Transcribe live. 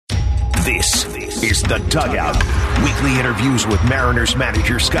This is The Dugout. Weekly interviews with Mariners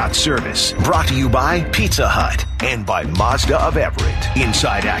manager Scott Servais. Brought to you by Pizza Hut and by Mazda of Everett.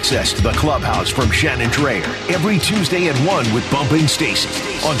 Inside access to the clubhouse from Shannon Drayer. Every Tuesday at 1 with Bump and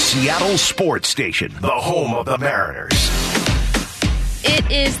Stacy on Seattle Sports Station, the home of the Mariners.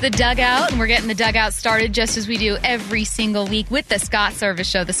 It is The Dugout, and we're getting The Dugout started just as we do every single week with the Scott Servais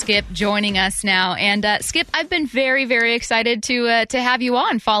Show. The Skip joining us now. And Skip, I've been very, very excited to have you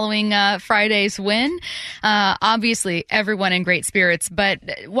on following Friday's win. Obviously, everyone in great spirits, but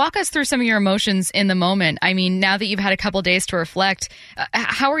walk us through some of your emotions in the moment. I mean, now that you've had a couple days to reflect,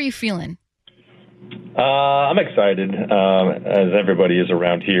 how are you feeling? I'm excited, as everybody is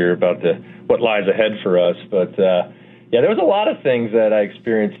around here, about what lies ahead for us, but yeah, there was a lot of things that I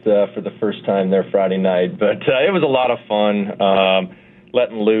experienced for the first time there Friday night, but it was a lot of fun,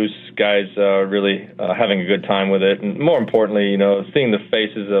 letting loose, guys really having a good time with it, and more importantly, seeing the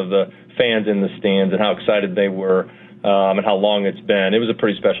faces of the fans in the stands and how excited they were and how long it's been. It was a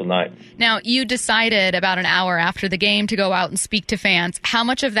pretty special night. Now, you decided about an hour after the game to go out and speak to fans. How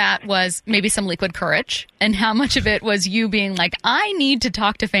much of that was maybe some liquid courage, and how much of it was you being like, I need to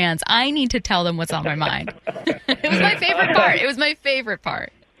talk to fans. I need to tell them what's on my mind? It was my favorite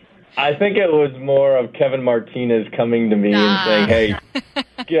part. I think it was more of Kevin Martinez coming to me and saying,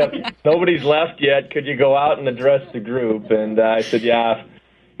 hey, nobody's left yet. Could you go out and address the group? And I said, yeah.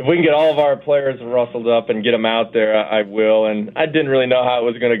 If we can get all of our players rustled up and get them out there, I will. And I didn't really know how it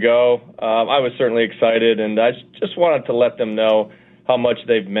was going to go. I was certainly excited, and I just wanted to let them know how much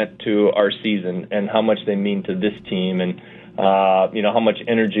they've meant to our season and how much they mean to this team, and how much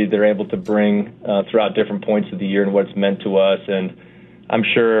energy they're able to bring throughout different points of the year and what it's meant to us. And I'm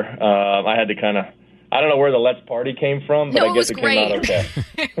sure I had to I don't know where the Let's Party came from, but I guess it came out okay.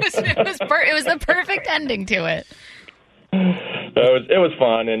 It was the perfect ending to it. It was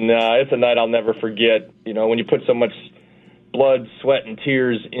fun, and it's a night I'll never forget. When you put so much blood, sweat, and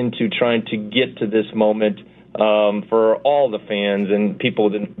tears into trying to get to this moment for all the fans and people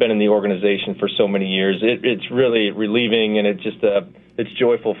that have been in the organization for so many years, it's really relieving, and it's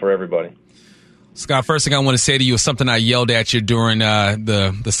joyful for everybody. Scott, first thing I want to say to you is something I yelled at you during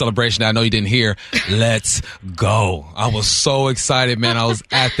the celebration. I know you didn't hear. Let's go. I was so excited, man. I was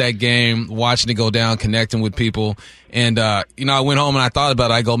at that game, watching it go down, connecting with people. And, I went home and I thought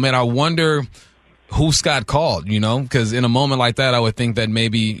about it. I go, man, I wonder who Scott called, because in a moment like that, I would think that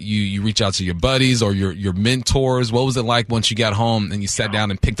maybe you reach out to your buddies or your mentors. What was it like once you got home and you sat down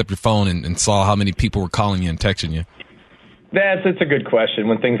and picked up your phone and saw how many people were calling you and texting you? It's a good question.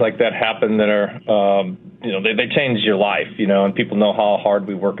 When things like that happen that are, they change your life, and people know how hard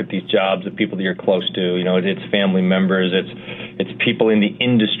we work at these jobs, the people that you're close to, it's family members, it's people in the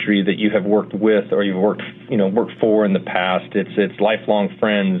industry that you have worked with or you've worked for in the past. It's lifelong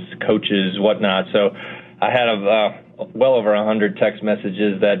friends, coaches, whatnot. So I had well over 100 text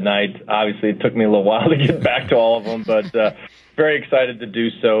messages that night. Obviously, it took me a little while to get back to all of them, but very excited to do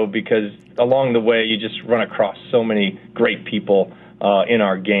so because along the way you just run across so many great people in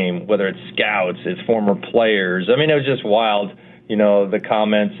our game, whether it's scouts, it's former players. I mean, it was just wild, the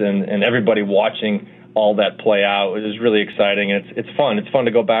comments and everybody watching all that play out. It was really exciting. It's fun. It's fun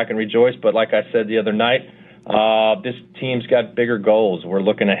to go back and rejoice. But like I said the other night, this team's got bigger goals. We're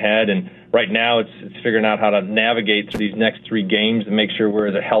looking ahead, and right now it's figuring out how to navigate through these next 3 games and make sure we're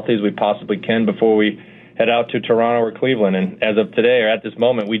as healthy as we possibly can before we head out to Toronto or Cleveland. And as of today, or at this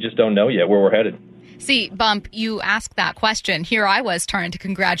moment, we just don't know yet where we're headed. See, Bump, you asked that question. Here I was trying to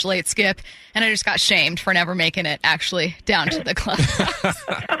congratulate Skip, and I just got shamed for never making it actually down to the club.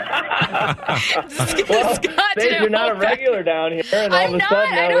 Well, Dave, you're not a regular down here, and all of a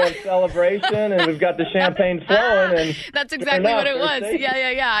sudden now we have celebration, and we've got the champagne flowing. And that's exactly what it was.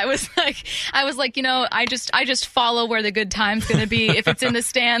 Yeah. I was like, I just follow where the good time's going to be. If it's in the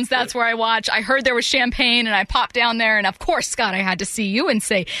stands, that's where I watch. I heard there was champagne, and I popped down there, and of course, Scott, I had to see you and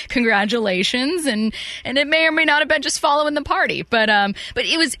say congratulations, and it may or may not have been just following the party, but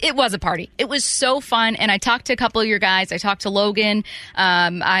it was a party. It was so fun, and I talked to a couple of your guys. I talked to Logan.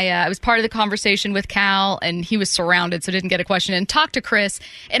 I was part of the conversation with Cal, and he was surrounded, so didn't get a question, and talked to Chris,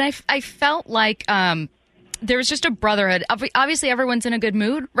 and I felt like there was just a brotherhood. Obviously, everyone's in a good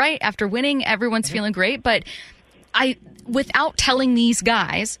mood, right? After winning, everyone's feeling great, but without telling these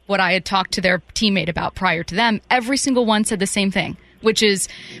guys what I had talked to their teammate about prior to them, every single one said the same thing, which is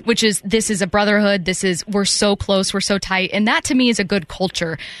this is a brotherhood. We're so close. We're so tight. And that to me is a good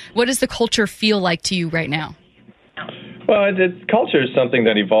culture. What does the culture feel like to you right now? Well, culture is something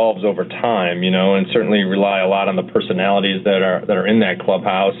that evolves over time, and certainly rely a lot on the personalities that are in that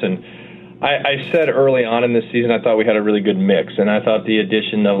clubhouse. And I said early on in this season I thought we had a really good mix, and I thought the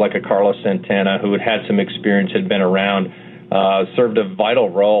addition of like a Carlos Santana, who had some experience, had been around, served a vital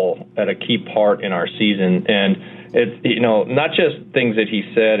role at a key part in our season. And it's, not just things that he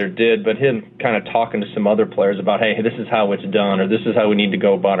said or did, but him kind of talking to some other players about, hey, this is how it's done, or this is how we need to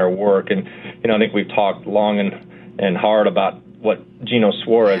go about our work. And, I think we've talked long and hard about what Gino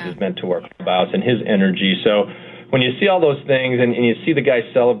Suarez has meant to our clubhouse and his energy. So when you see all those things and you see the guys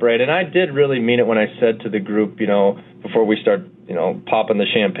celebrate, and I did really mean it when I said to the group, before we start, popping the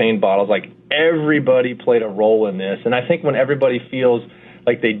champagne bottles, like everybody played a role in this. And I think when everybody feels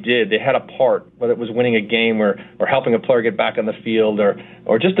like they had a part, whether it was winning a game or helping a player get back on the field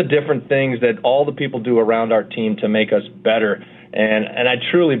or just the different things that all the people do around our team to make us better. And I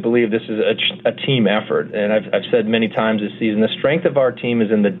truly believe this is a team effort. And I've said many times this season, the strength of our team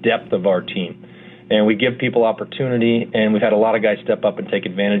is in the depth of our team. And we give people opportunity, and we've had a lot of guys step up and take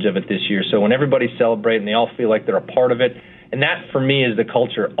advantage of it this year. So when everybody celebrates and they all feel like they're a part of it, and that for me is the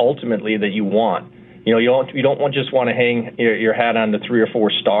culture ultimately that you want. You don't want to hang your hat on the 3 or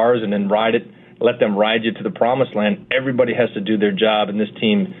 4 stars and then let them ride you to the promised land. Everybody has to do their job, and this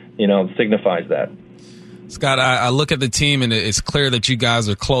team, signifies that. Scott, I look at the team, and it's clear that you guys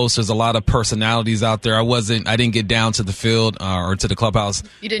are close. There's a lot of personalities out there. I didn't get down to the field or to the clubhouse.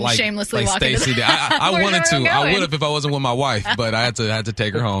 You didn't shamelessly walk into Stacey did. I wanted to. I would have if I wasn't with my wife, but I had to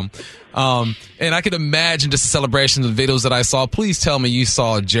take her home. And I could imagine just the celebrations, the videos that I saw. Please tell me you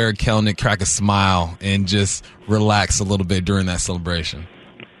saw Jared Kelnick crack a smile and just relax a little bit during that celebration.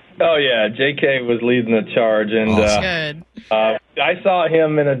 Oh, yeah. JK was leading the charge. And good. I saw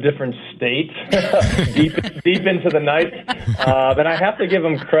him in a different state, deep into the night. And I have to give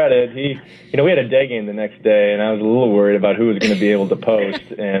him credit. We had a day game the next day, and I was a little worried about who was going to be able to post.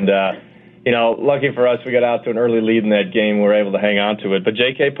 And, lucky for us, we got out to an early lead in that game. We were able to hang on to it. But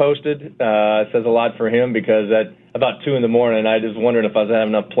JK posted. Says a lot for him because at about 2 in the morning, I was wondering if I was going to have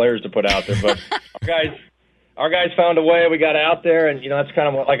enough players to put out there. But our guys found a way. We got out there, and, that's kind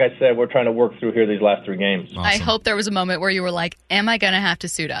of what, like I said, we're trying to work through here these last 3 games. Awesome. I hope there was a moment where you were like, am I going to have to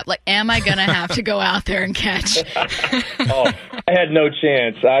suit up? Like, am I going to have to go out there and catch? I had no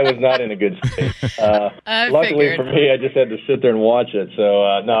chance. I was not in a good state. Luckily for me, I just had to sit there and watch it. So,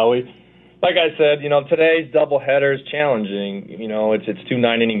 like I said, today's doubleheader is challenging. It's 2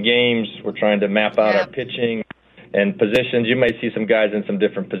 9-inning games. We're trying to map out our pitching and positions. You may see some guys in some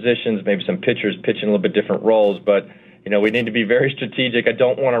different positions, maybe some pitchers pitching a little bit different roles, but we need to be very strategic. I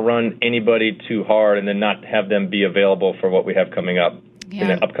don't want to run anybody too hard and then not have them be available for what we have coming up in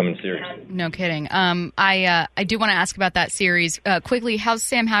the upcoming series. No kidding. I do want to ask about that series quickly. How's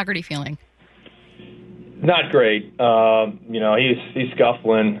Sam Haggerty feeling? Not great. He's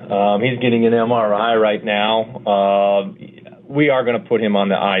scuffling. He's getting an MRI right now. We are going to put him on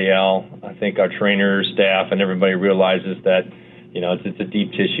the IL. I think our trainers, staff, and everybody realizes that, it's a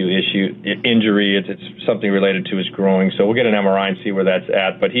deep tissue injury. It's something related to his groin. So we'll get an MRI and see where that's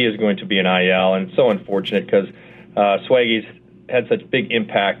at. But he is going to be an IL, and it's so unfortunate because Swaggy's had such big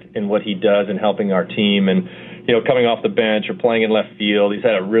impact in what he does in helping our team. And, coming off the bench or playing in left field, he's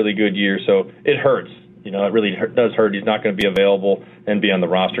had a really good year. So it hurts. It really does hurt. He's not going to be available and be on the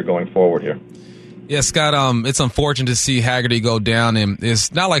roster going forward here. Yeah, Scott, it's unfortunate to see Haggerty go down, and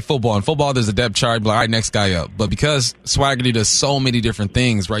it's not like football. In football, there's a depth chart, like, all right, next guy up. But because Swaggerty does so many different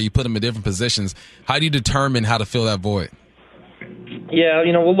things, right, you put him in different positions, how do you determine how to fill that void? Yeah,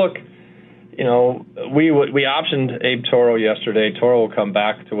 well, look, we optioned Abe Toro yesterday. Toro will come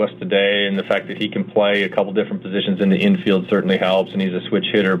back to us today, and the fact that he can play a couple different positions in the infield certainly helps, and he's a switch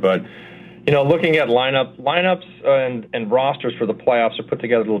hitter. But looking at lineups and rosters for the playoffs are put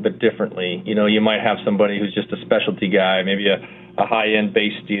together a little bit differently. You might have somebody who's just a specialty guy, maybe a high-end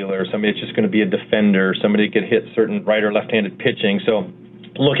base stealer, somebody that's just going to be a defender, somebody that could hit certain right or left-handed pitching. So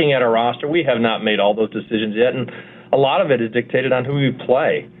looking at our roster, we have not made all those decisions yet, and a lot of it is dictated on who we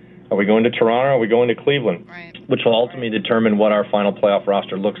play. Are we going to Toronto or are we going to Cleveland? Right. Which will ultimately determine what our final playoff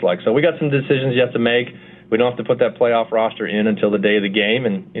roster looks like. So we got some decisions yet to make. We don't have to put that playoff roster in until the day of the game,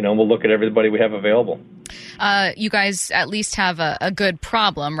 and we'll look at everybody we have available. You guys at least have a good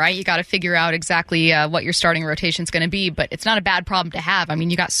problem, right? You got to figure out exactly what your starting rotation is going to be, but it's not a bad problem to have. I mean,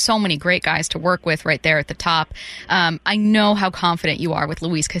 you got so many great guys to work with right there at the top. I know how confident you are with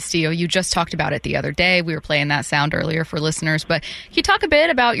Luis Castillo. You just talked about it the other day. We were playing that sound earlier for listeners, but can you talk a bit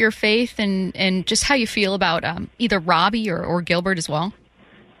about your faith and just how you feel about either Robbie or Gilbert as well?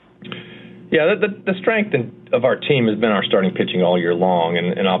 Yeah, the strength of our team has been our starting pitching all year long,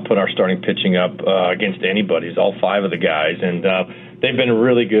 and I'll put our starting pitching up against anybody's, all 5 of the guys, and they've been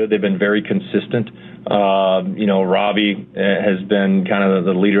really good. They've been very consistent. Robbie has been kind of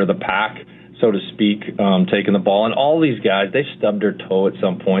the leader of the pack. so to speak, taking the ball. And all these guys, they stubbed their toe at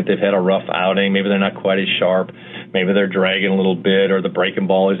some point. They've had a rough outing. Maybe they're not quite as sharp. Maybe they're dragging a little bit, or the breaking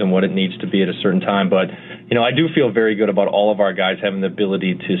ball isn't what it needs to be at a certain time. But, I do feel very good about all of our guys having the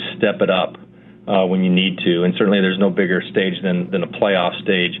ability to step it up when you need to. And certainly there's no bigger stage than a playoff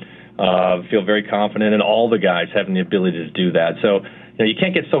stage. Feel very confident in all the guys having the ability to do that. So, you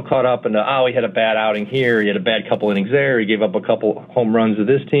can't get so caught up in he had a bad outing here, he had a bad couple innings there, he gave up a couple home runs to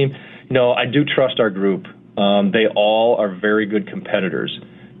this team. I do trust our group. They all are very good competitors.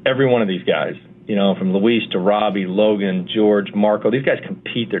 Every one of these guys, from Luis to Robbie, Logan, George, Marco, these guys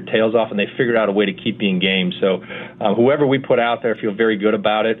compete their tails off, and they figured out a way to keep you in game. So whoever we put out there, feel very good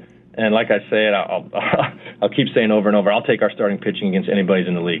about it. And like I said, I'll keep saying over and over, I'll take our starting pitching against anybody's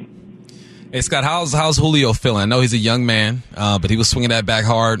in the league. Hey, Scott, how's Julio feeling? I know he's a young man, but he was swinging that bat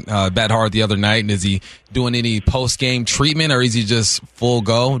hard the other night. And is he doing any post-game treatment, or is he just full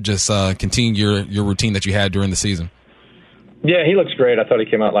go, just continue your routine that you had during the season? Yeah, he looks great. I thought he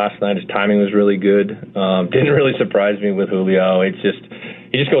came out last night. His timing was really good. Didn't really surprise me with Julio. He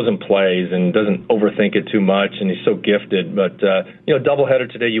just goes and plays and doesn't overthink it too much, and he's so gifted. But, doubleheader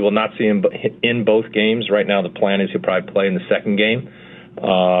today, you will not see him in both games. Right now the plan is he'll probably play in the second game.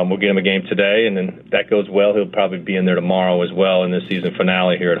 We'll get him a game today, and then if that goes well, he'll probably be in there tomorrow as well in the season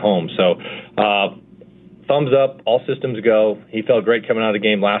finale here at home. So thumbs up, all systems go. He felt great coming out of the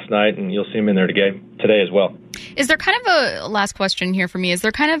game last night, and you'll see him in there today as well. Is there kind of a last question here for me? Is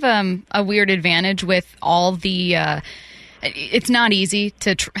there kind of a weird advantage with all the it's not easy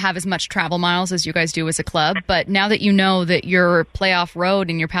to have as much travel miles as you guys do as a club, but now that you know that your playoff road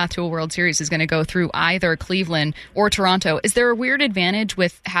and your path to a World Series is going to go through either Cleveland or Toronto, is there a weird advantage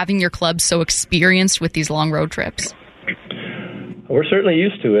with having your club so experienced with these long road trips? We're certainly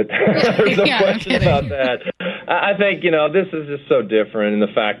used to it. There's no question about that. I think, this is just so different in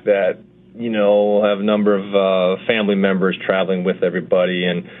the fact that, we'll have a number of family members traveling with everybody,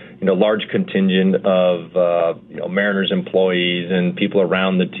 and large contingent of Mariners employees and people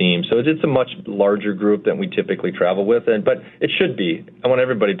around the team. So it's a much larger group than we typically travel with, but it should be. I want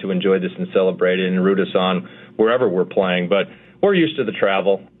everybody to enjoy this and celebrate it and root us on wherever we're playing. But we're used to the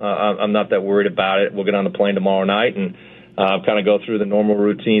travel. I'm not that worried about it. We'll get on the plane tomorrow night and kind of go through the normal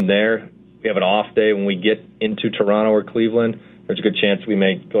routine there. We have an off day when we get into Toronto or Cleveland. There's a good chance we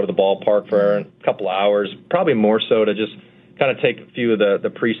may go to the ballpark for a couple of hours, probably more so to just kind of take a few of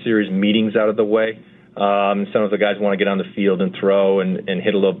the pre-series meetings out of the way. Some of the guys want to get on the field and throw and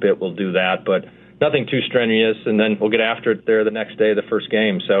hit a little bit. We'll do that, but nothing too strenuous, and then we'll get after it there the next day of the first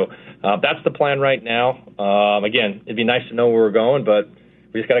game. So that's the plan right now. Again, it'd be nice to know where we're going, but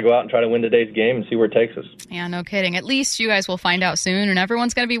we just got to go out and try to win today's game and see where it takes us. Yeah, no kidding. At least you guys will find out soon, and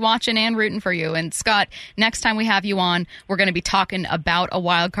everyone's going to be watching and rooting for you. And, Scott, next time we have you on, we're going to be talking about a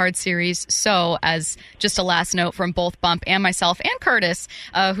wild card series. So, as just a last note from both Bump and myself and Curtis,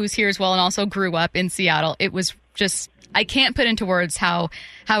 who's here as well and also grew up in Seattle, it was just... I can't put into words how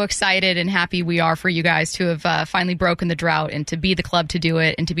excited and happy we are for you guys to have finally broken the drought and to be the club to do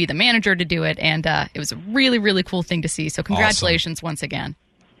it and to be the manager to do it. And it was a really, really cool thing to see. So congratulations once again.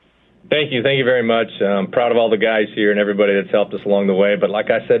 Thank you. Thank you very much. I'm proud of all the guys here and everybody that's helped us along the way. But like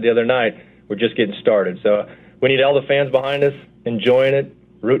I said the other night, we're just getting started. So we need all the fans behind us, enjoying it,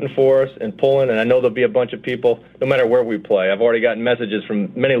 rooting for us and pulling, and I know there'll be a bunch of people no matter where we play. I've already gotten messages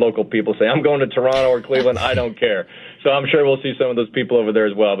from many local people saying, I'm going to Toronto or Cleveland, I don't care. So I'm sure we'll see some of those people over there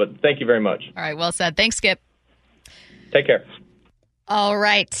as well, but thank you very much. All right, well said. Thanks, Skip. Take care. All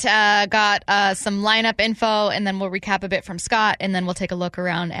right, got some lineup info, and then we'll recap a bit from Scott, and then we'll take a look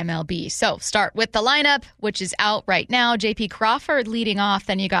around MLB. So start with the lineup, which is out right now. J.P. Crawford leading off.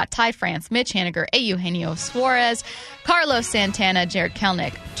 Then you got Ty France, Mitch Haniger, Eugenio Suarez, Carlos Santana, Jared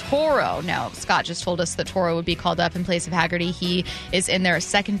Kelenic, Toro. Now, Scott just told us that Toro would be called up in place of Haggerty. He is in there at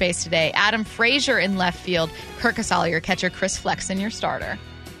second base today. Adam Frazier in left field. Kirk Casale, your catcher. Chris Flexen, your starter.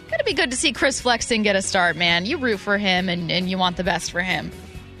 Going to be good to see Chris Flexen get a start, man. You root for him, and you want the best for him.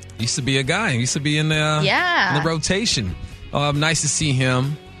 Used to be a guy. Used to be in the rotation. Nice to see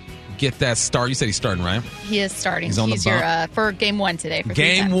him get that start. You said he's starting, right? He is starting. He's on the bump. For game one today. For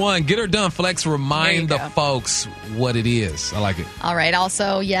game one. Get her done, Flex. Remind the folks what it is. I like it. All right.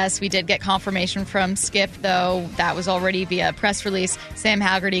 Also, yes, we did get confirmation from Skip, though. That was already via press release. Sam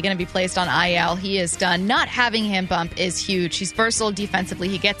Haggerty going to be placed on IL. He is done. Not having him bump is huge. He's versatile defensively.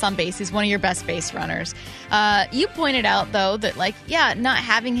 He gets on base. He's one of your best base runners. You pointed out, though, that, not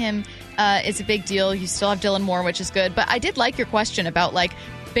having him is a big deal. You still have Dylan Moore, which is good. But I did like your question about,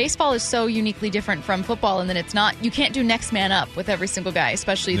 baseball is so uniquely different from football, and then it's not. You can't do next man up with every single guy,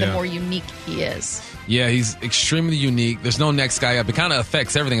 especially the more unique he is. Yeah, he's extremely unique. There's no next guy up. It kind of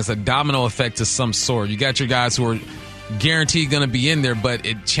affects everything. It's a domino effect of some sort. You got your guys who are guaranteed going to be in there, but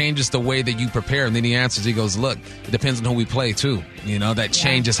it changes the way that you prepare. And then he answers, he goes, look, it depends on who we play too. That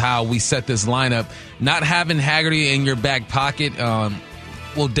changes how we set this lineup. Not having Haggerty in your back pocket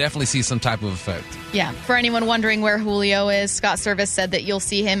will definitely see some type of effect. Yeah. For anyone wondering where Julio is, Scott Servais said that you'll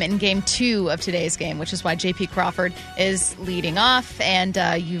see him in Game 2 of today's game, which is why J.P. Crawford is leading off. And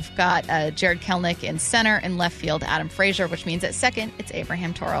you've got Jared Kelnick in center, and left field Adam Frazier, which means at second it's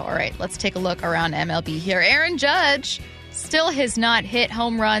Abraham Toro. All right, let's take a look around MLB here. Aaron Judge still has not hit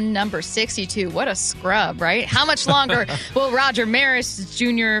home run number 62. What a scrub, right? How much longer will Roger Maris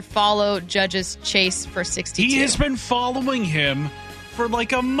Jr. follow Judge's chase for 62? He has been following him for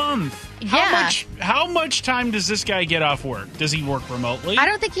like a month. How much time does this guy get off work? Does he work remotely? I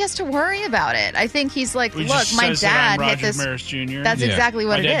don't think he has to worry about it. I think he's like, look, my dad hit this. Maris Jr. That's exactly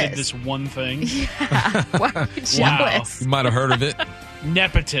what it is. My dad did this one thing. Yeah. Wow. Jealous. Wow. You might have heard of it.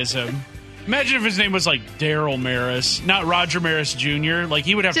 Nepotism. Imagine if his name was like Daryl Maris, not Roger Maris Jr. Like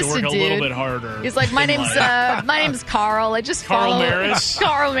he would have to work a little bit harder. He's like, my name's Carl. I just follow Maris.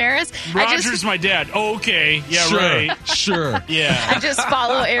 Carl Maris. Roger's my dad. Oh, okay, yeah, sure. Right. Sure. Yeah. I just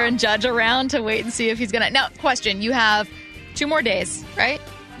follow Aaron Judge around to wait and see if he's gonna. Now, question: you have 2 more days, right?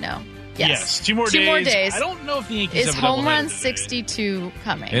 No. Yes. 2 more days. I don't know if the Yankees is have a home run today. 62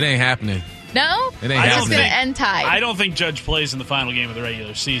 coming. It ain't happening. No? It ain't happening. It's going to end tied. I don't think Judge plays in the final game of the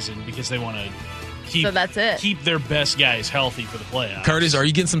regular season because they want to keep their best guys healthy for the playoffs. Curtis, are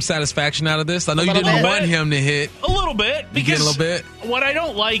you getting some satisfaction out of this? I know you didn't want him to hit. A little bit. You get a little bit? What I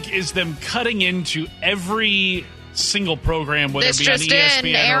don't like is them cutting into every single program, whether it be on ESPN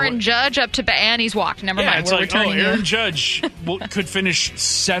in Aaron Judge up to and he's walked. Never mind. It's We're like, returning Aaron Judge could finish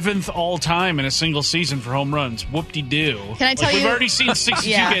 7th all time in a single season for home runs. Whoop-de-doo. Can I tell you? We've already seen 62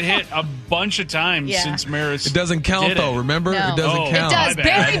 get hit a bunch of times since Maris. It doesn't count though. Remember, No. it doesn't count. It does.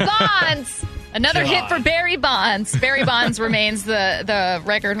 Barry Bonds. Another hit for Barry Bonds. Barry Bonds remains the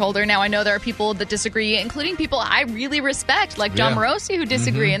record holder. Now, I know there are people that disagree, including people I really respect, like John Morosi, who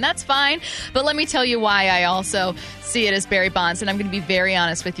disagree, and that's fine. But let me tell you why I also see it as Barry Bonds, and I'm going to be very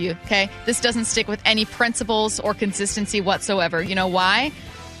honest with you, okay? This doesn't stick with any principles or consistency whatsoever. You know why?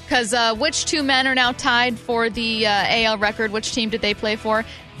 Because which 2 men are now tied for the AL record? Which team did they play for?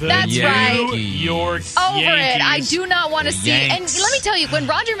 That's right. New York Over Yankees. it. I do not want to see. Yanks. And let me tell you, when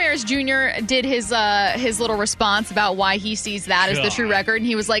Roger Maris Jr. did his little response about why he sees that as the true record, and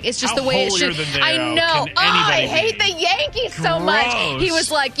he was like, "It's just the way it should." I know. I hate the Yankees so much. He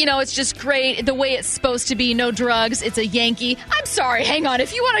was like, it's just great the way it's supposed to be. No drugs. It's a Yankee. I'm sorry. Hang on.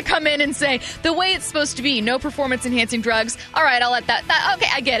 If you want to come in and say the way it's supposed to be, no performance-enhancing drugs. All right, I'll let that.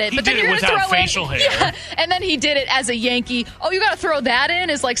 Okay, I get it. He but then did you're it going to without throw facial hair. Yeah, and then he did it as a Yankee. Oh, you got to throw that in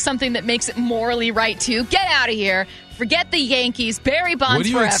as like something that makes it morally right too. Get out of here. Forget the Yankees. Barry Bonds What do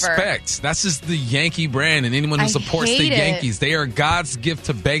you forever. expect? That's just the Yankee brand, and anyone who supports the Yankees, they are God's gift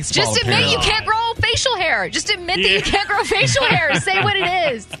to baseball. Just admit you can't grow facial hair. Just admit that you can't grow facial hair. Say what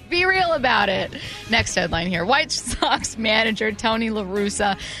it is. Be real about it. Next headline here. White Sox manager Tony La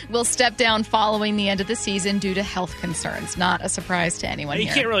Russa will step down following the end of the season due to health concerns. Not a surprise to anyone You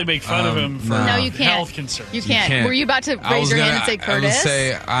here. can't really make fun of him for you can't. health concerns. You can't. Were you about to raise your hand and say Curtis?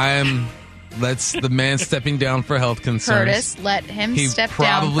 I would say that's the man stepping down for health concerns. Curtis, let him step down for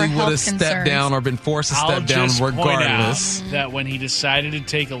health concerns. He probably would have stepped down or been forced to step down regardless. Point out that when he decided to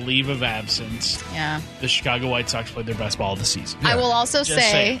take a leave of absence, the Chicago White Sox played their best ball of the season. I will also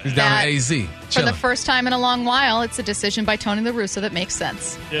say he's down that at AZ. for the first time in a long while, it's a decision by Tony La Russa that makes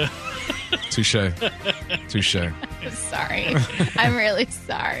sense. Yeah. Touche. Sorry. I'm really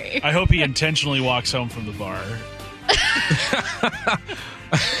sorry. I hope he intentionally walks home from the bar.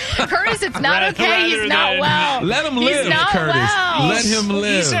 Curtis, it's not okay. He's not well. Let him live, He's not Curtis. well. Let him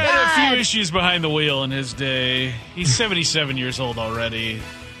live. He's had a few issues behind the wheel in his day. He's 77 years old already.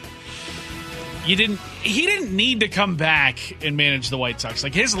 He didn't need to come back and manage the White Sox.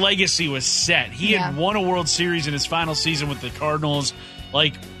 Like, his legacy was set. He had won a World Series in his final season with the Cardinals.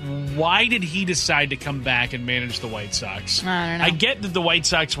 Like, why did he decide to come back and manage the White Sox? I don't know. I get that the White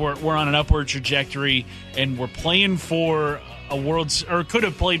Sox were on an upward trajectory and were playing for could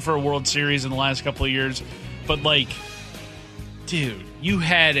have played for a World Series in the last couple of years. But, like, dude, you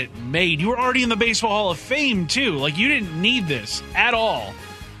had it made. You were already in the Baseball Hall of Fame, too. Like, you didn't need this at all.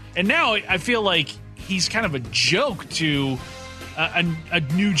 And now I feel like he's kind of a joke to a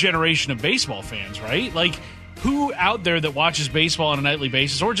new generation of baseball fans, right? Like, who out there that watches baseball on a nightly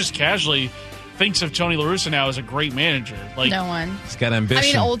basis or just casually thinks of Tony La Russa now as a great manager. Like, no one. He's got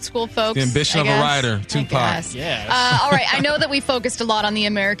ambition. I mean, old school folks. The ambition of a writer, Tupac. Yes. All right, I know that we focused a lot on the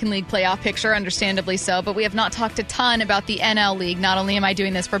American League playoff picture, understandably so, but we have not talked a ton about the NL League. Not only am I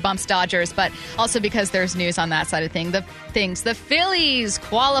doing this for Bumps Dodgers, but also because there's news on that side of things. The Phillies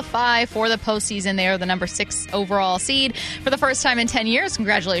qualify for the postseason. They are the number 6 overall seed for the first time in 10 years.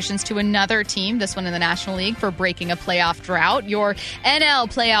 Congratulations to another team, this one in the National League, for breaking a playoff drought. Your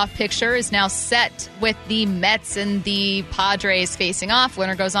NL playoff picture is now set with the Mets and the Padres facing off.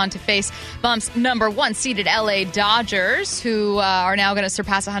 Winner goes on to face Bumps number 1 seeded LA Dodgers, who are now going to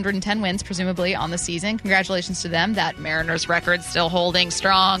surpass 110 wins, presumably, on the season. Congratulations to them. That Mariners record still holding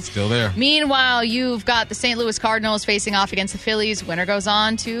strong. Still there. Meanwhile, you've got the St. Louis Cardinals facing off against the Phillies. Winner goes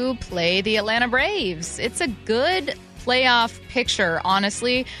on to play the Atlanta Braves. It's a good playoff picture,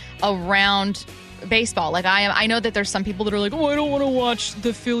 honestly, around baseball. Like, I know that there's some people that are like, oh, I don't want to watch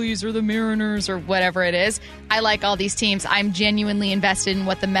the Phillies or the Mariners or whatever it is. I like all these teams. I'm genuinely invested in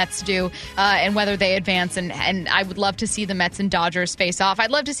what the Mets do and whether they advance, and I would love to see the Mets and Dodgers face off.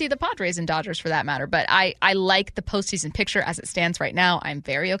 I'd love to see the Padres and Dodgers for that matter, but I like the postseason picture as it stands right now. I'm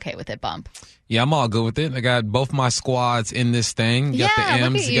very okay with it, Bump. Yeah, I'm all good with it. I got both my squads in this thing. You got the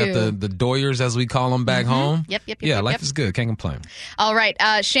M's, you got the Doyers, as we call them, back home. Yep. Yeah, life is good. Can't complain. All right.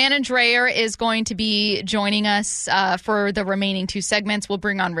 Shannon Drayer is going to be joining us for the remaining 2 segments. We'll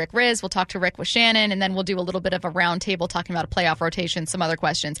bring on Rick Riz. We'll talk to Rick with Shannon, and then we'll do a little bit of a round table talking about a playoff rotation, some other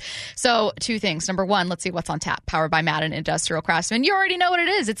questions. So 2 things. Number 1, let's see what's on tap. Powered by Madden Industrial Craftsman. You already know what it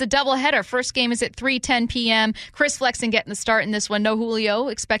is. It's a doubleheader. First game is at 3:10 p.m. Chris Flexen getting the start in this one. No Julio.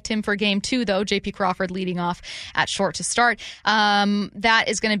 Expect him for game 2, though. J.P. Crawford leading off at short to start. That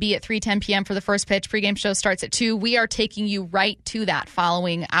is going to be at 3:10 p.m. for the first pitch. Pregame show starts at 2. We are taking you right to that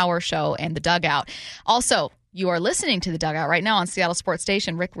following our show and the Dugout. Also, you are listening to the Dugout right now on Seattle Sports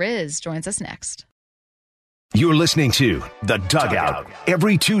Station. Rick Riz joins us next. You're listening to The Dugout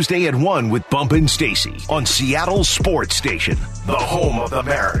every Tuesday at 1 with Bump and Stacy on Seattle Sports Station, the home of the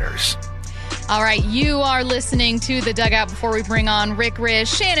Mariners. All right, you are listening to The Dugout. Before we bring on Rick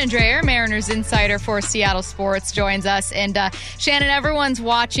Riz, Shannon Drayer, Mariners insider for Seattle Sports, joins us. And Shannon, everyone's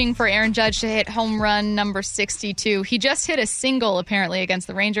watching for Aaron Judge to hit home run number 62. He just hit a single, apparently, against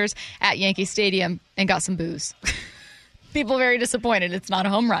the Rangers at Yankee Stadium and got some boos. People very disappointed it's not a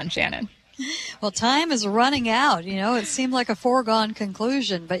home run, Shannon. Well, time is running out. You know, it seemed like a foregone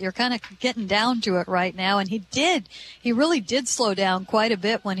conclusion, but you're kind of getting down to it right now. And he really did slow down quite a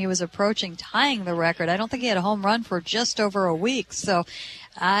bit when he was approaching tying the record. I don't think he had a home run for just over a week. So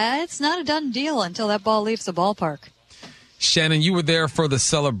it's not a done deal until that ball leaves the ballpark. Shannon, you were there for the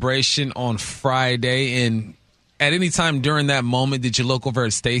celebration on Friday, and at any time during that moment, did you look over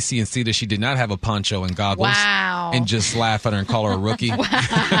at Stacy and see that she did not have a poncho and goggles? Wow. And just laugh at her and call her a rookie?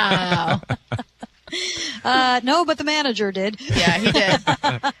 Wow. No, but the manager did. Yeah, he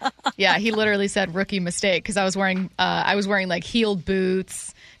did. Yeah, he literally said rookie mistake because I was wearing like heeled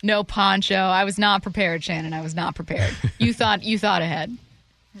boots, no poncho. I was not prepared, Shannon. I was not prepared. You thought ahead.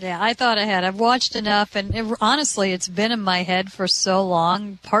 Yeah, I thought ahead. I've watched enough, and honestly, it's been in my head for so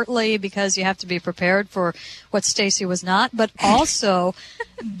long, partly because you have to be prepared for what Stacy was not, but also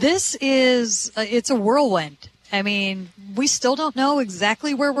it's a whirlwind. I mean, we still don't know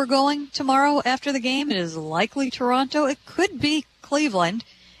exactly where we're going tomorrow after the game. It is likely Toronto. It could be Cleveland.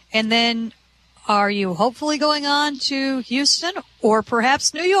 And then are you hopefully going on to Houston or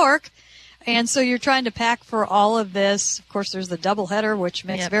perhaps New York? And so you're trying to pack for all of this. Of course, there's the doubleheader, which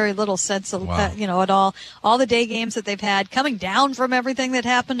makes very little sense, at all. All the day games that they've had, coming down from everything that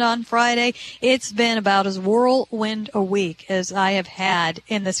happened on Friday, it's been about as whirlwind a week as I have had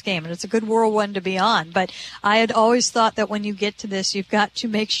in this game. And it's a good whirlwind to be on. But I had always thought that when you get to this, you've got to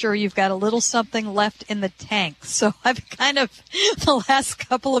make sure you've got a little something left in the tank. So I've kind of, the last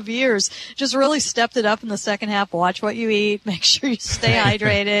couple of years, just really stepped it up in the second half. Watch what you eat. Make sure you stay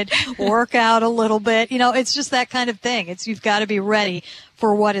hydrated. Work out a little bit. You know, it's just that kind of thing. You've got to be ready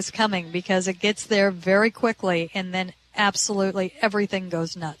for what is coming because it gets there very quickly and then absolutely everything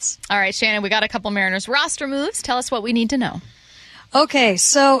goes nuts. All right, Shannon, we got a couple Mariners roster moves. Tell us what we need to know. Okay,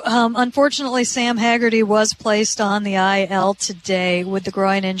 so unfortunately Sam Haggerty was placed on the IL today with the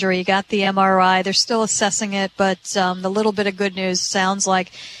groin injury. He got the MRI. They're still assessing it, but the little bit of good news sounds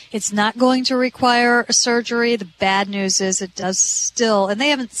like it's not going to require a surgery. The bad news is it does still, and they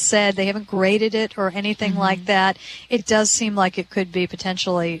haven't graded it or anything like that. It does seem like it could be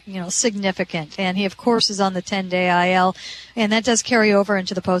potentially, significant. And he, of course, is on the 10-day IL, and that does carry over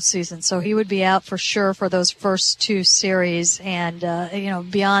into the postseason. So he would be out for sure for those first 2 series. And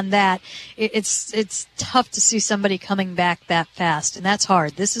And, beyond that, it's tough to see somebody coming back that fast. And that's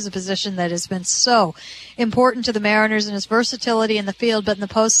hard. This is a position that has been so important to the Mariners and his versatility in the field. But in the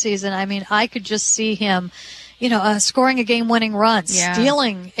postseason, I mean, I could just see him, scoring a game-winning run,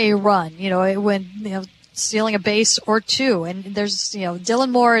 stealing a run, stealing a base or two. And there's,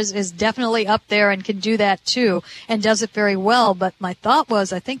 Dylan Moore is definitely up there and can do that too and does it very well. But my thought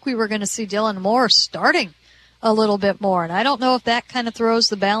was, I think we were going to see Dylan Moore starting a little bit more. And I don't know if that kind of throws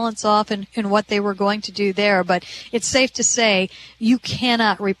the balance off in what they were going to do there, but it's safe to say you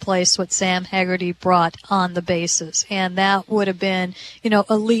cannot replace what Sam Haggerty brought on the bases. And that would have been,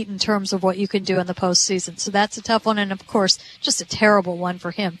 elite in terms of what you can do in the postseason. So that's a tough one. And of course, just a terrible one for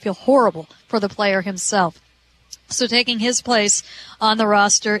him. Feel horrible for the player himself. So taking his place on the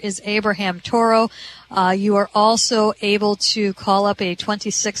roster is Abraham Toro. You are also able to call up a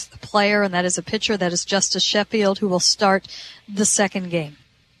 26th player, and that is a pitcher. That is Justice Sheffield, who will start the second game.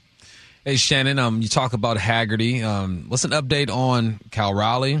 Hey, Shannon, you talk about Haggerty. What's an update on Cal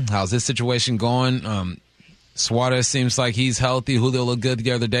Raleigh? How's his situation going? Suarez seems like he's healthy. Julio looked good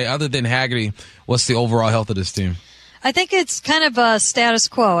the other day. Other than Haggerty, what's the overall health of this team? I think it's kind of a status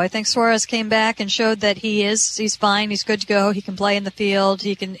quo. I think Suarez came back and showed that he's fine. He's good to go. He can play in the field.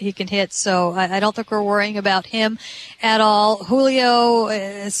 He can hit. So I don't think we're worrying about him at all.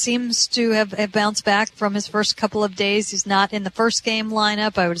 Julio seems to have bounced back from his first couple of days. He's not in the first game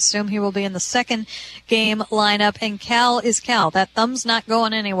lineup. I would assume he will be in the second game lineup. And Cal is Cal. That thumb's not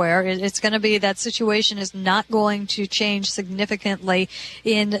going anywhere. It's going to be, that situation is not going to change significantly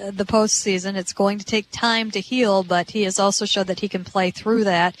in the postseason. It's going to take time to heal, but he has also showed that he can play through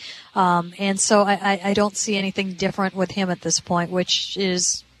that. And so I don't see anything different with him at this point, which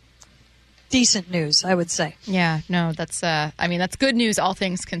is decent news, I would say. Yeah, no, that's good news, all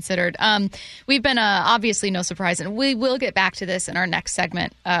things considered. We've been obviously no surprise, and we will get back to this in our next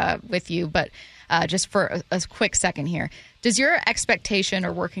segment with you, but just for a quick second here. Does your expectation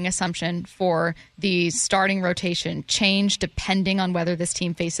or working assumption for the starting rotation change depending on whether this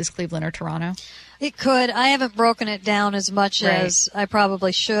team faces Cleveland or Toronto? It could. I haven't broken it down as much as I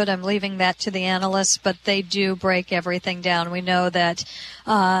probably should. I'm leaving that to the analysts, but they do break everything down. We know that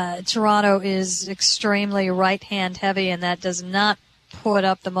Toronto is extremely right-hand heavy, and that does not put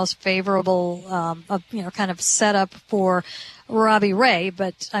up the most favorable, kind of setup for Robbie Ray,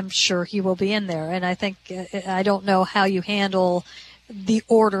 but I'm sure he will be in there. And I think, I don't know how you handle the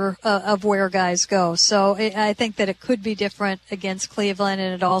order of where guys go. So I think that it could be different against Cleveland,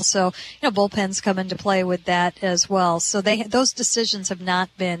 and it also, bullpens come into play with that as well. So those decisions have not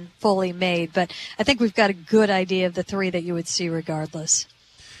been fully made, but I think we've got a good idea of the three that you would see regardless.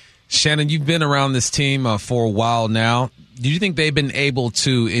 Shannon, you've been around this team for a while now. Do you think they've been able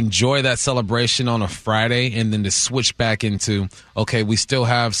to enjoy that celebration on a Friday and then to switch back into, okay, we still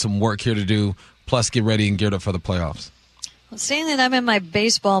have some work here to do, plus get ready and geared up for the playoffs? Well, seeing that I'm in my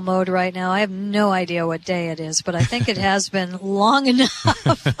baseball mode right now, I have no idea what day it is, but I think it has been long enough.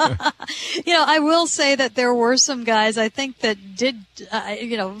 I will say that there were some guys I think that did,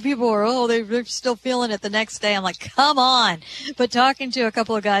 people were, they're still feeling it the next day. I'm like, come on. But talking to a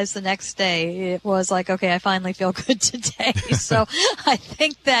couple of guys the next day, it was like, okay, I finally feel good today. So I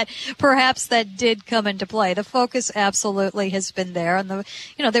think that perhaps that did come into play. The focus absolutely has been there. And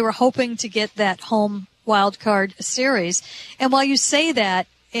they were hoping to get that home wild card series. And while you say that,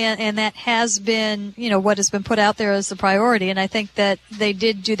 and that has been, what has been put out there as the priority, and I think that they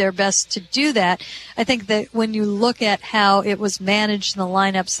did do their best to do that, I think that when you look at how it was managed in the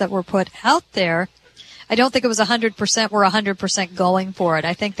lineups that were put out there, I don't think it was 100% were 100% going for it.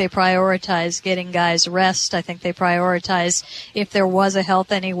 I think they prioritized getting guys rest. I think they prioritized, if there was a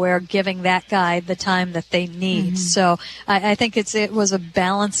health anywhere, giving that guy the time that they need. Mm-hmm. So I think it was a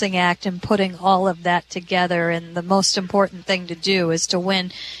balancing act in putting all of that together. And the most important thing to do is to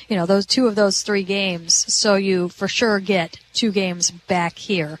win, those two of those three games. So you for sure get 2 games back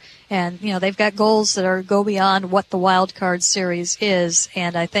here. And, they've got goals that go beyond what the wild card series is.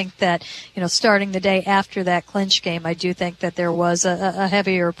 And I think that, starting the day after that clinch game, I do think that there was a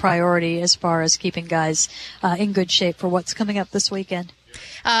heavier priority as far as keeping guys in good shape for what's coming up this weekend.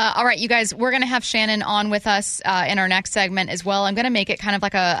 All right, you guys, we're going to have Shannon on with us in our next segment as well. I'm going to make it kind of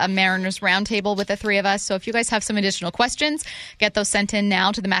like a Mariners roundtable with the three of us. So if you guys have some additional questions, get those sent in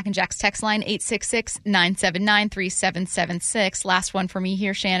now to the Mac and Jack's text line, 866-979-3776. Last one for me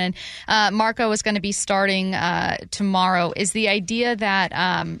here, Shannon. Marco is going to be starting tomorrow. Is the idea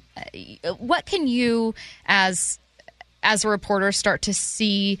that what can you as as a reporter, start to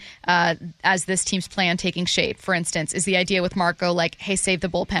see as this team's plan taking shape? For instance, is the idea with Marco like, hey, save the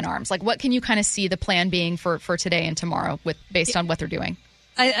bullpen arms? Like, what can you kind of see the plan being for today and tomorrow based on what they're doing?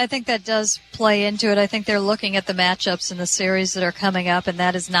 I think that does play into it. I think they're looking at the matchups in the series that are coming up, and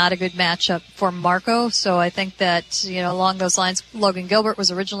that is not a good matchup for Marco. So I think that, along those lines, Logan Gilbert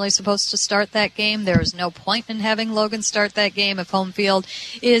was originally supposed to start that game. There is no point in having Logan start that game if home field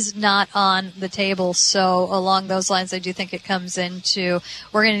is not on the table. So along those lines, I do think it comes into,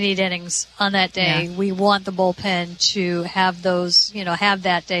 we're going to need innings on that day. Yeah. We want the bullpen to have those, have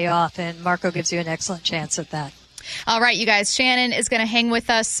that day off, and Marco gives you an excellent chance at that. All right, you guys, Shannon is going to hang with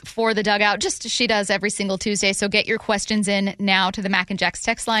us for the Dugout, just as she does every single Tuesday. So get your questions in now to the Mac and Jacks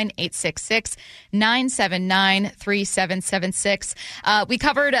text line, 866-979-3776. We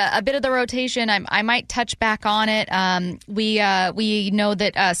covered a bit of the rotation. I might touch back on it. We know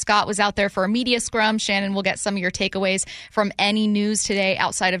that Scott was out there for a media scrum. Shannon will get some of your takeaways from any news today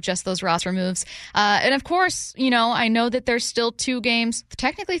outside of just those roster moves. And, of course, I know that there's still 2 games,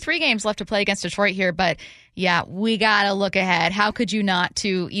 technically 3 games left to play against Detroit here, but yeah, we got to look ahead. How could you not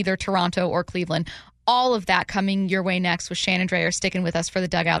to either Toronto or Cleveland? All of that coming your way next with Shannon Drayer sticking with us for the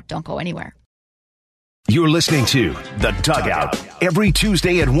Dugout. Don't go anywhere. You're listening to The Dugout every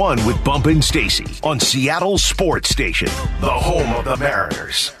Tuesday at 1 with Bump and Stacy on Seattle Sports Station, the home of the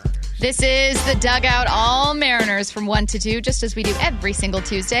Mariners. This is the Dugout, all Mariners from 1 to 2, just as we do every single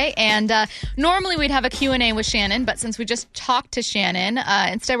Tuesday. And normally we'd have a Q&A with Shannon, but since we just talked to Shannon,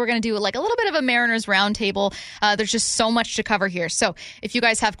 instead we're going to do like a little bit of a Mariners roundtable. There's just so much to cover here. So if you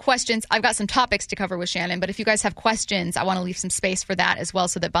guys have questions, I've got some topics to cover with Shannon, but if you guys have questions, I want to leave some space for that as well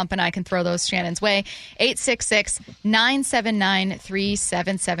so that Bump and I can throw those Shannon's way.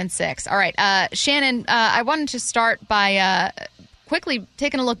 866-979-3776. All right, Shannon, I wanted to start by quickly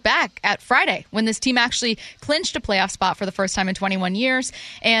taking a look back at Friday when this team actually clinched a playoff spot for the first time in 21 years.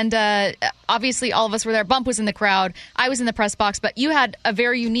 And obviously all of us were there. Bump was in the crowd. I was in the press box. But you had a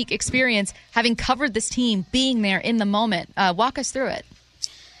very unique experience having covered this team, being there in the moment. Walk us through it.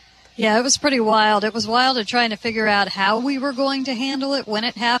 Yeah, it was pretty wild. It was wild at trying to figure out how we were going to handle it when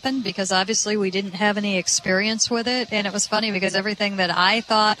it happened, because obviously we didn't have any experience with it. And it was funny because everything that I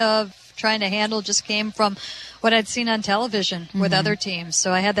thought of trying to handle just came from what I'd seen on television with other teams.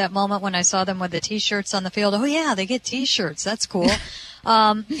 So I had that moment when I saw them with the T-shirts on the field. Oh, yeah, they get T-shirts. That's cool.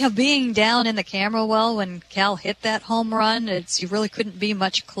 Being down in the camera well when Cal hit that home run, you really couldn't be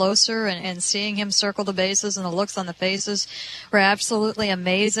much closer, and seeing him circle the bases and the looks on the faces were absolutely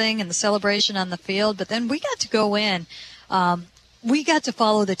amazing, and the celebration on the field. But then we got to go in. We got to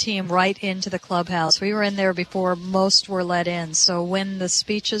follow the team right into the clubhouse. We were in there before most were let in. So when the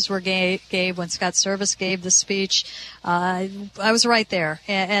speeches were gave, when Scott Servais gave the speech, I was right there.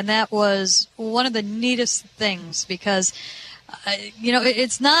 And that was one of the neatest things because,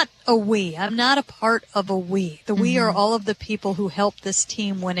 it's not a we. I'm not a part of a we. The we are all of the people who helped this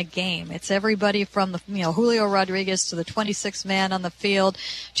team win a game. It's everybody from the Julio Rodriguez to the 26th man on the field,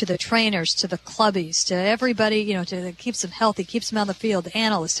 to the trainers, to the clubbies, to everybody that keeps them healthy, keeps them on the field, the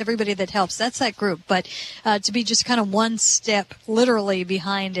analysts, everybody that helps. That's that group. But to be just kind of one step literally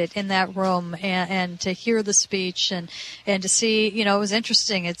behind it in that room, and to hear the speech and to see, it was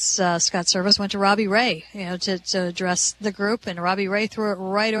interesting. It's Scott Servais went to Robbie Ray, to address the group, and Robbie Ray threw it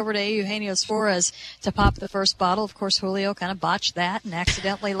right over to Eugenio Suarez to pop the first bottle. Of course, Julio kind of botched that and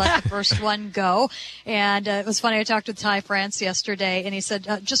accidentally let the first one go. And it was funny. I talked with Ty France yesterday, and he said,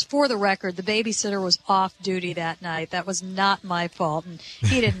 just for the record, the babysitter was off duty that night. That was not my fault, and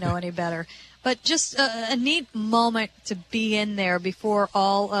he didn't know any better. But just a neat moment to be in there before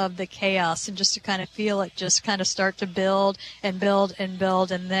all of the chaos, and just to kind of feel it just kind of start to build and build and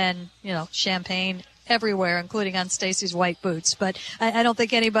build, and then, champagne everywhere, including on Stacy's white boots. But I don't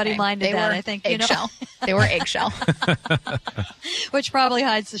think anybody minded that. I think eggshell. They were eggshell, which probably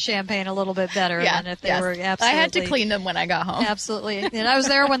hides the champagne a little bit better than if they were absolutely. I had to clean them when I got home. Absolutely, and I was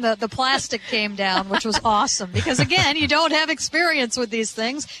there when the plastic came down, which was awesome because again, you don't have experience with these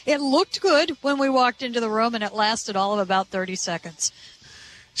things. It looked good when we walked into the room, and it lasted all of about 30 seconds.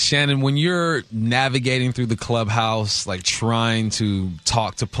 Shannon, when you're navigating through the clubhouse, like trying to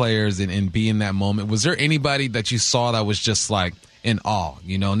talk to players and be in that moment, was there anybody that you saw that was just like in awe,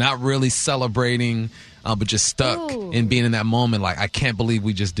 not really celebrating, but just stuck in being in that moment? Like, I can't believe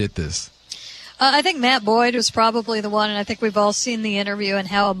we just did this. I think Matt Boyd was probably the one, and I think we've all seen the interview and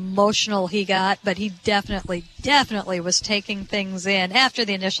how emotional he got, but he definitely was taking things in after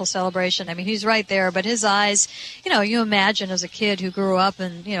the initial celebration. I mean, he's right there, but his eyes, you imagine as a kid who grew up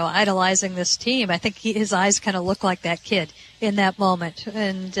and, idolizing this team, I think his eyes kind of look like that kid in that moment,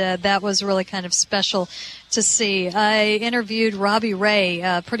 and that was really kind of special to see. I interviewed Robbie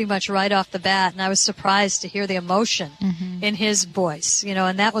Ray pretty much right off the bat, and I was surprised to hear the emotion in his voice,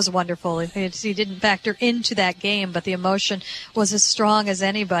 and that was wonderful. He didn't factor into that game, but the emotion was as strong as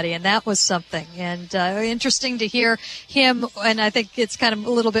anybody, and that was something. And interesting to hear him, and I think it's kind of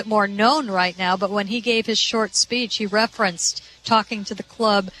a little bit more known right now, but when he gave his short speech, he referenced talking to the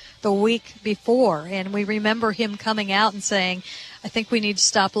club the week before, and we remember him coming out and saying, I think we need to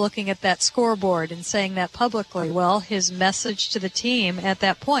stop looking at that scoreboard and saying that publicly. Well, his message to the team at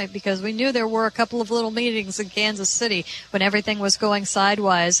that point, because we knew there were a couple of little meetings in Kansas City when everything was going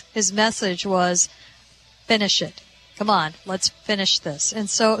sidewise, his message was, finish it. Come on, let's finish this. And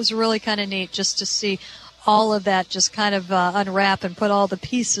so it was really kind of neat just to see all of that just kind of unwrap and put all the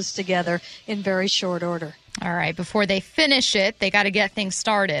pieces together in very short order. All right, before they finish it, they got to get things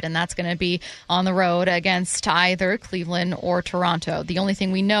started, and that's going to be on the road against either Cleveland or Toronto. The only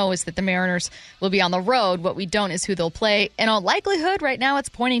thing we know is that the Mariners will be on the road. What we don't is who they'll play. In all likelihood, right now it's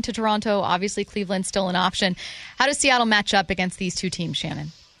pointing to Toronto. Obviously, Cleveland's still an option. How does Seattle match up against these two teams,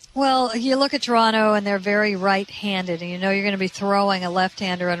 Shannon? Well, you look at Toronto, and they're very right-handed, and you're going to be throwing a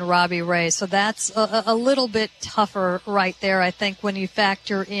left-hander on Robbie Ray, so that's a little bit tougher right there, I think, when you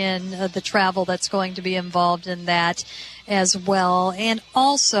factor in the travel that's going to be involved in that as well. And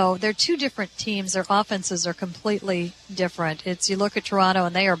also, they're two different teams. Their offenses are completely different. You look at Toronto,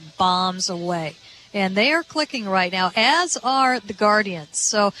 and they are bombs away. And they are clicking right now, as are the Guardians.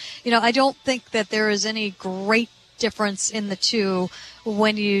 So, I don't think that there is any great difference in the two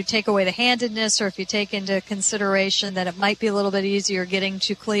when you take away the handedness, or if you take into consideration that it might be a little bit easier getting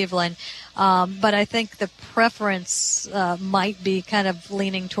to Cleveland. But I think the preference might be kind of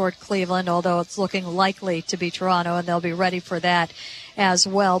leaning toward Cleveland, although it's looking likely to be Toronto, and they'll be ready for that as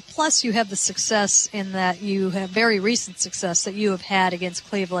well. Plus, you have the success in that you have very recent success that you have had against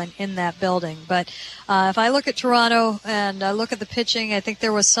Cleveland in that building. But if I look at Toronto and I look at the pitching, I think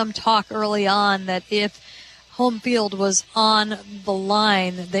there was some talk early on that if home field was on the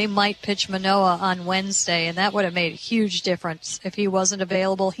line, they might pitch Manoah on Wednesday, and that would have made a huge difference if he wasn't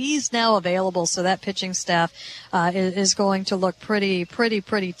available. He's now available, so that pitching staff is going to look pretty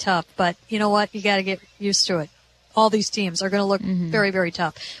tough. But you know what? You got to get used to it. All these teams are going to look very, very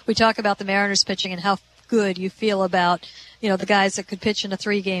tough. We talk about the Mariners pitching and how good you feel about the guys that could pitch in a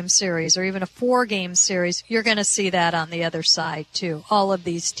 3-game series or even a 4-game series. You're going to see that on the other side, too. All of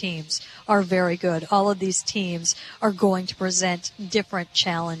these teams are very good. All of these teams are going to present different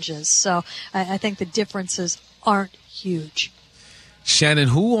challenges. So I think the differences aren't huge. Shannon,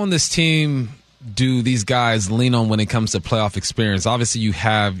 who on this team do these guys lean on when it comes to playoff experience? Obviously, you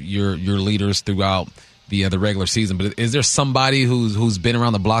have your leaders throughout the regular season, but is there somebody who's been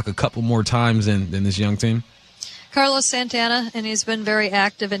around the block a couple more times than this young team? Carlos Santana, and he's been very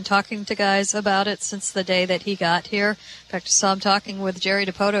active in talking to guys about it since the day that he got here. In fact, I saw him talking with Jerry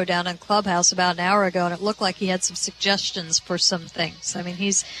DiPoto down in Clubhouse about an hour ago, and it looked like he had some suggestions for some things. I mean,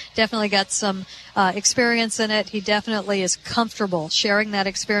 he's definitely got some experience in it. He definitely is comfortable sharing that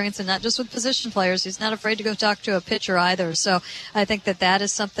experience, and not just with position players. He's not afraid to go talk to a pitcher either. So I think that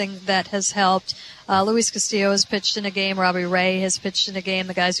is something that has helped. Luis Castillo has pitched in a game. Robbie Ray has pitched in a game.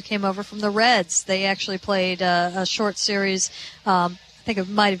 The guys who came over from the Reds, they actually played a short series. I think it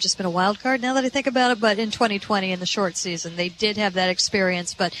might have just been a wild card now that I think about it, but in 2020 in the short season, they did have that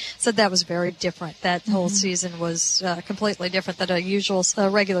experience, but said that was very different. That whole season was completely different than a usual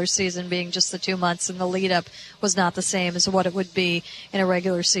regular season, being just the 2 months, and the lead up was not the same as what it would be in a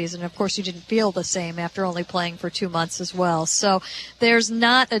regular season. Of course, you didn't feel the same after only playing for 2 months as well. So there's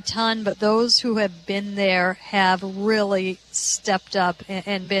not a ton, but those who have been there have really stepped up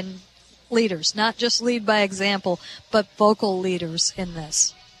and been leaders, not just lead by example, but vocal leaders in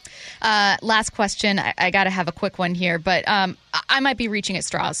this. Last question. I got to have a quick one here, but I might be reaching at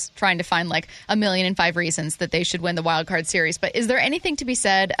straws trying to find like 1,000,005 reasons that they should win the wild card series. But is there anything to be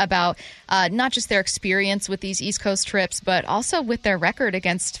said about not just their experience with these East Coast trips, but also with their record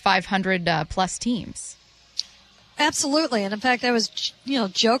against 500 plus teams? Absolutely. And in fact, I was,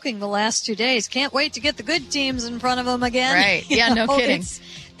 joking the last 2 days. Can't wait to get the good teams in front of them again. Right. Yeah, no kidding.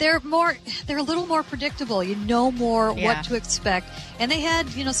 they're a little more predictable. You know more what to expect. And they had,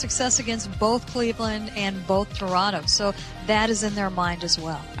 success against both Cleveland and both Toronto. So that is in their mind as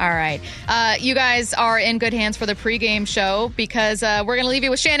well. All right. You guys are in good hands for the pregame show because we're going to leave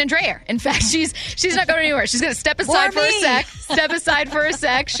you with Shannon Drayer. In fact, she's not going anywhere. She's going to step aside for a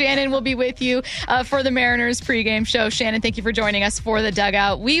sec. Shannon will be with you for the Mariners pregame show. Shannon, thank you for joining us for the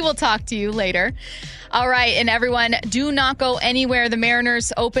Dugout. We will talk to you later. All right, and everyone, do not go anywhere. The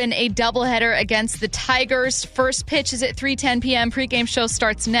Mariners open a doubleheader against the Tigers. First pitch is at 3:10 p.m. Pregame show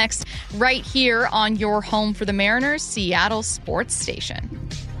starts next, right here on your home for the Mariners, Seattle Sports Station.